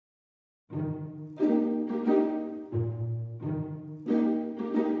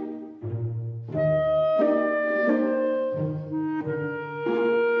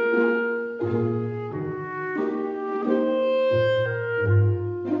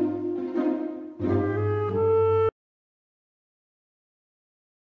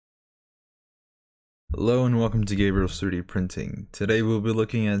Hello and welcome to Gabriel's 3D Printing. Today we'll be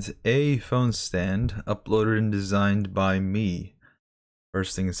looking at a phone stand uploaded and designed by me.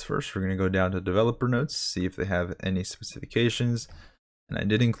 First things first, we're going to go down to developer notes, see if they have any specifications. And I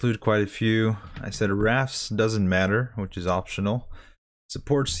did include quite a few. I said RAFs doesn't matter, which is optional.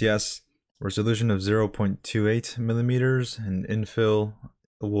 Supports, yes. Resolution of 0.28 millimeters, and infill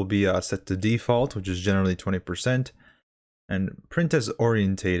will be set to default, which is generally 20%. And print as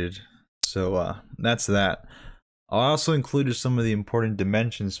orientated. So that's that. I also included some of the important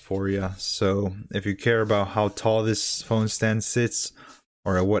dimensions for you. So if you care about how tall this phone stand sits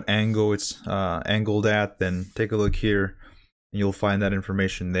or at what angle it's angled at, then take a look here and you'll find that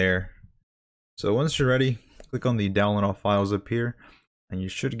information there. So once you're ready, click on the download all files up here and you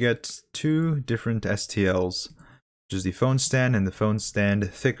should get two different STLs, which is the phone stand and the phone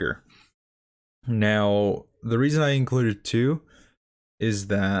stand thicker. Now, the reason I included two is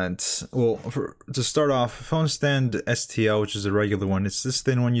that, well, to start off, phone stand STL, which is a regular one, it's this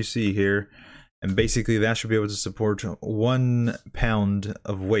thin one you see here, and basically that should be able to support 1 pound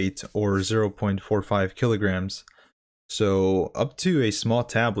of weight or 0.45 kilograms. So up to a small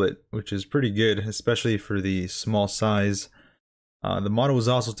tablet, which is pretty good, especially for the small size. The model was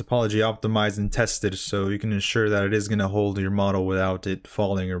also topology optimized and tested, so you can ensure that it is going to hold your model without it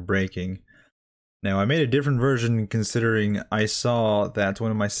falling or breaking. Now, I made a different version considering I saw that one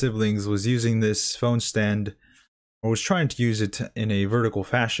of my siblings was using this phone stand, or was trying to use it in a vertical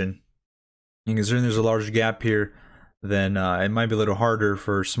fashion. And considering there's a large gap here, then it might be a little harder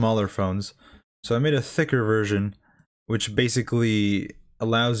for smaller phones. So I made a thicker version, which basically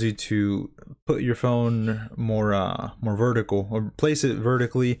allows you to put your phone more vertical, or place it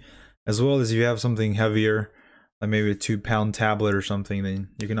vertically, as well as if you have something heavier, like maybe a 2-pound tablet or something, then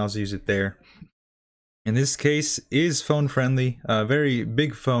you can also use it there. In this case is phone friendly, very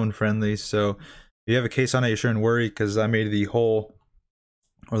big phone friendly, so if you have a case on it, you shouldn't worry, because I made the hole,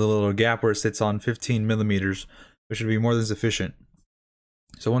 or the little gap where it sits on 15 millimeters, which should be more than sufficient.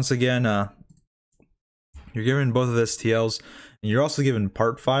 So once again, you're given both of the STLs, and you're also given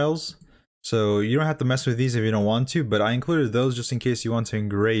part files, so you don't have to mess with these if you don't want to, but I included those just in case you want to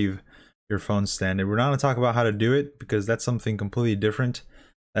engrave your phone stand. And we're not going to talk about how to do it, because that's something completely different.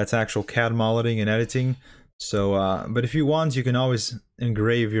 That's actual CAD modeling and editing. So, but if you want, you can always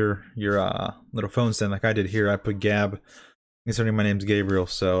engrave your little phone stand like I did here. I put Gab, considering my name's Gabriel.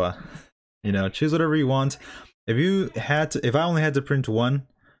 So, you know, choose whatever you want. If I only had to print one,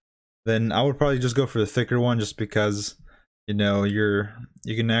 then I would probably just go for the thicker one, just because, you know, you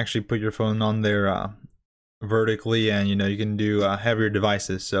can actually put your phone on there vertically, and you know, you can do heavier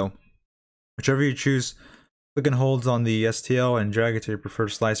devices. So, whichever you choose. Click and hold on the STL and drag it to your preferred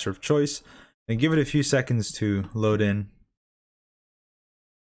slicer of choice, and give it a few seconds to load in.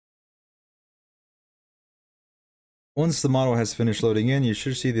 Once the model has finished loading in, you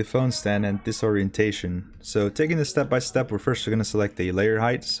should see the phone stand and this orientation. So taking this step by step, we're first going to select the layer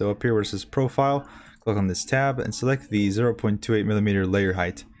height. So up here where it says profile, click on this tab and select the 0.28 millimeter layer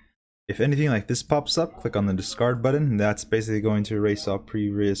height. If anything like this pops up, click on the discard button, and that's basically going to erase all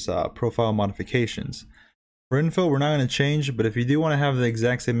previous profile modifications. For infill, we're not going to change, but if you do want to have the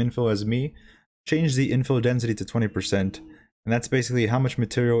exact same infill as me, change the infill density to 20%, and that's basically how much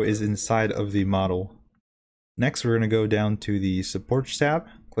material is inside of the model. Next, we're going to go down to the supports tab,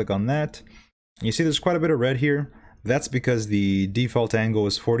 click on that. You see there's quite a bit of red here. That's because the default angle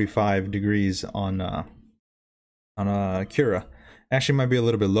is 45 degrees on Cura. Actually, it might be a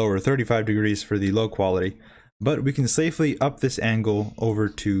little bit lower, 35 degrees for the low quality, but we can safely up this angle over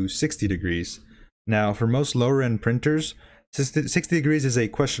to 60 degrees. Now, for most lower end printers, 60 degrees is a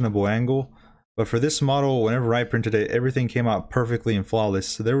questionable angle, but for this model, whenever I printed it, everything came out perfectly and flawless.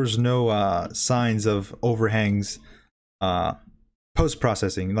 So there was no signs of overhangs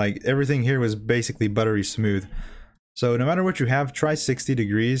post-processing. Like, everything here was basically buttery smooth. So no matter what you have, try 60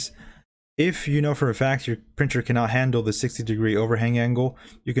 degrees. If you know for a fact your printer cannot handle the 60 degree overhang angle,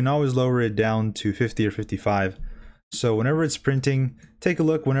 you can always lower it down to 50 or 55. So whenever it's printing, take a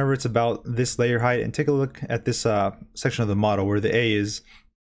look whenever it's about this layer height, and take a look at this section of the model where the A is.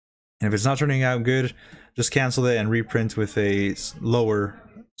 And if it's not turning out good, just cancel it and reprint with a lower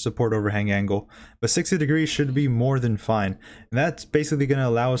support overhang angle. But 60 degrees should be more than fine. And that's basically going to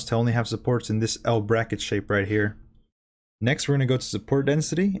allow us to only have supports in this L bracket shape right here. Next, we're going to go to support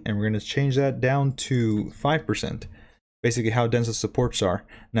density, and we're going to change that down to 5%. Basically how dense the supports are.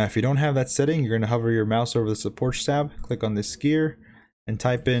 Now, if you don't have that setting, you're going to hover your mouse over the supports tab, click on this gear, and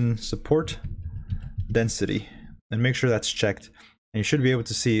type in support density, and make sure that's checked. And you should be able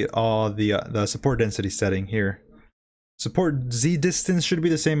to see all the support density setting here. Support Z distance should be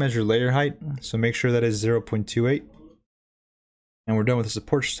the same as your layer height, so make sure that is 0.28. And we're done with the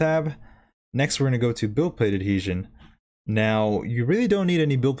supports tab. Next, we're going to go to build plate adhesion. Now, you really don't need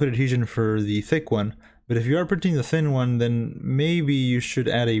any build plate adhesion for the thick one, but if you are printing the thin one, then maybe you should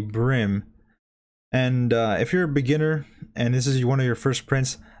add a brim. And if you're a beginner and this is one of your first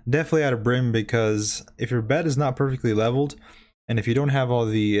prints, definitely add a brim, because if your bed is not perfectly leveled and if you don't have all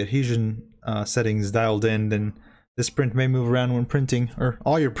the adhesion settings dialed in, then this print may move around when printing, or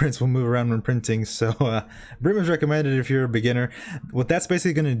all your prints will move around when printing. So brim is recommended if you're a beginner. What that's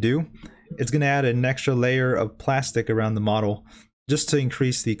basically going to do, it's going to add an extra layer of plastic around the model just to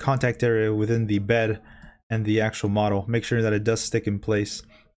increase the contact area within the bed and the actual model. Make sure that it does stick in place.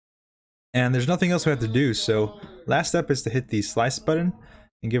 And there's nothing else we have to do, so last step is to hit the slice button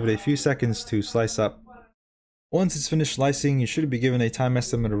and give it a few seconds to slice up. Once it's finished slicing, you should be given a time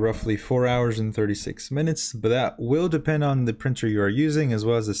estimate of roughly 4 hours and 36 minutes, but that will depend on the printer you are using as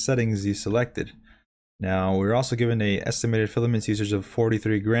well as the settings you selected. Now, we're also given an estimated filaments usage of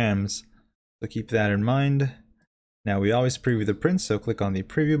 43 grams, so keep that in mind. Now, we always preview the print, so click on the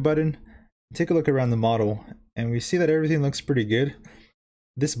preview button, take a look around the model, and we see that everything looks pretty good.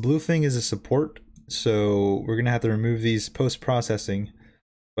 This blue thing is a support, so we're going to have to remove these post-processing.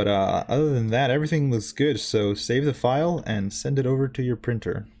 But other than that, everything looks good, so save the file and send it over to your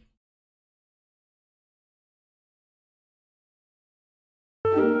printer.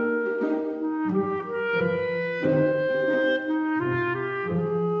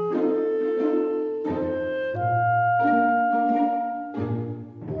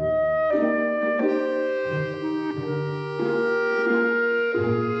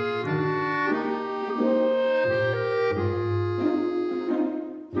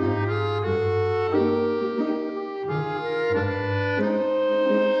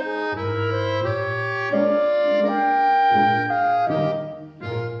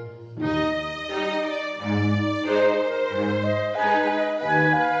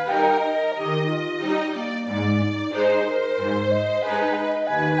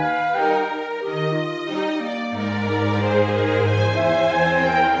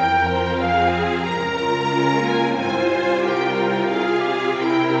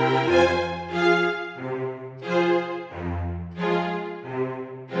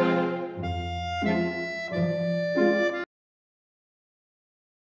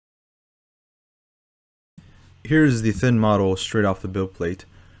 Here's the thin model straight off the build plate.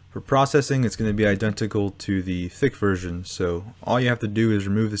 For processing, it's going to be identical to the thick version, so all you have to do is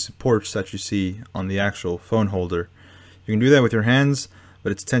remove the supports that you see on the actual phone holder. You can do that with your hands,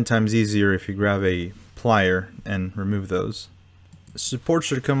 but it's 10 times easier if you grab a plier and remove those. The supports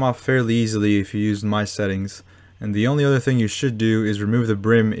should come off fairly easily if you use my settings, and the only other thing you should do is remove the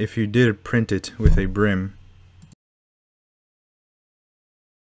brim if you did print it with a brim.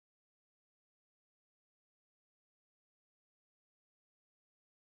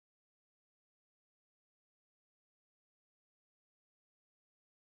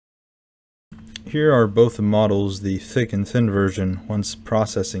 Here are both the models, the thick and thin version, once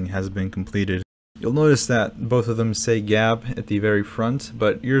processing has been completed. You'll notice that both of them say Gab at the very front,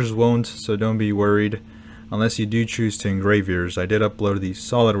 but yours won't, so don't be worried, unless you do choose to engrave yours. I did upload the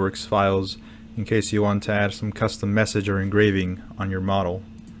SolidWorks files in case you want to add some custom message or engraving on your model.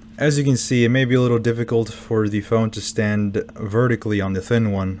 As you can see, it may be a little difficult for the phone to stand vertically on the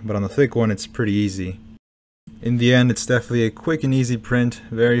thin one, but on the thick one it's pretty easy. In the end, it's definitely a quick and easy print,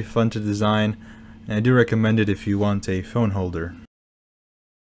 very fun to design, and I do recommend it if you want a phone holder.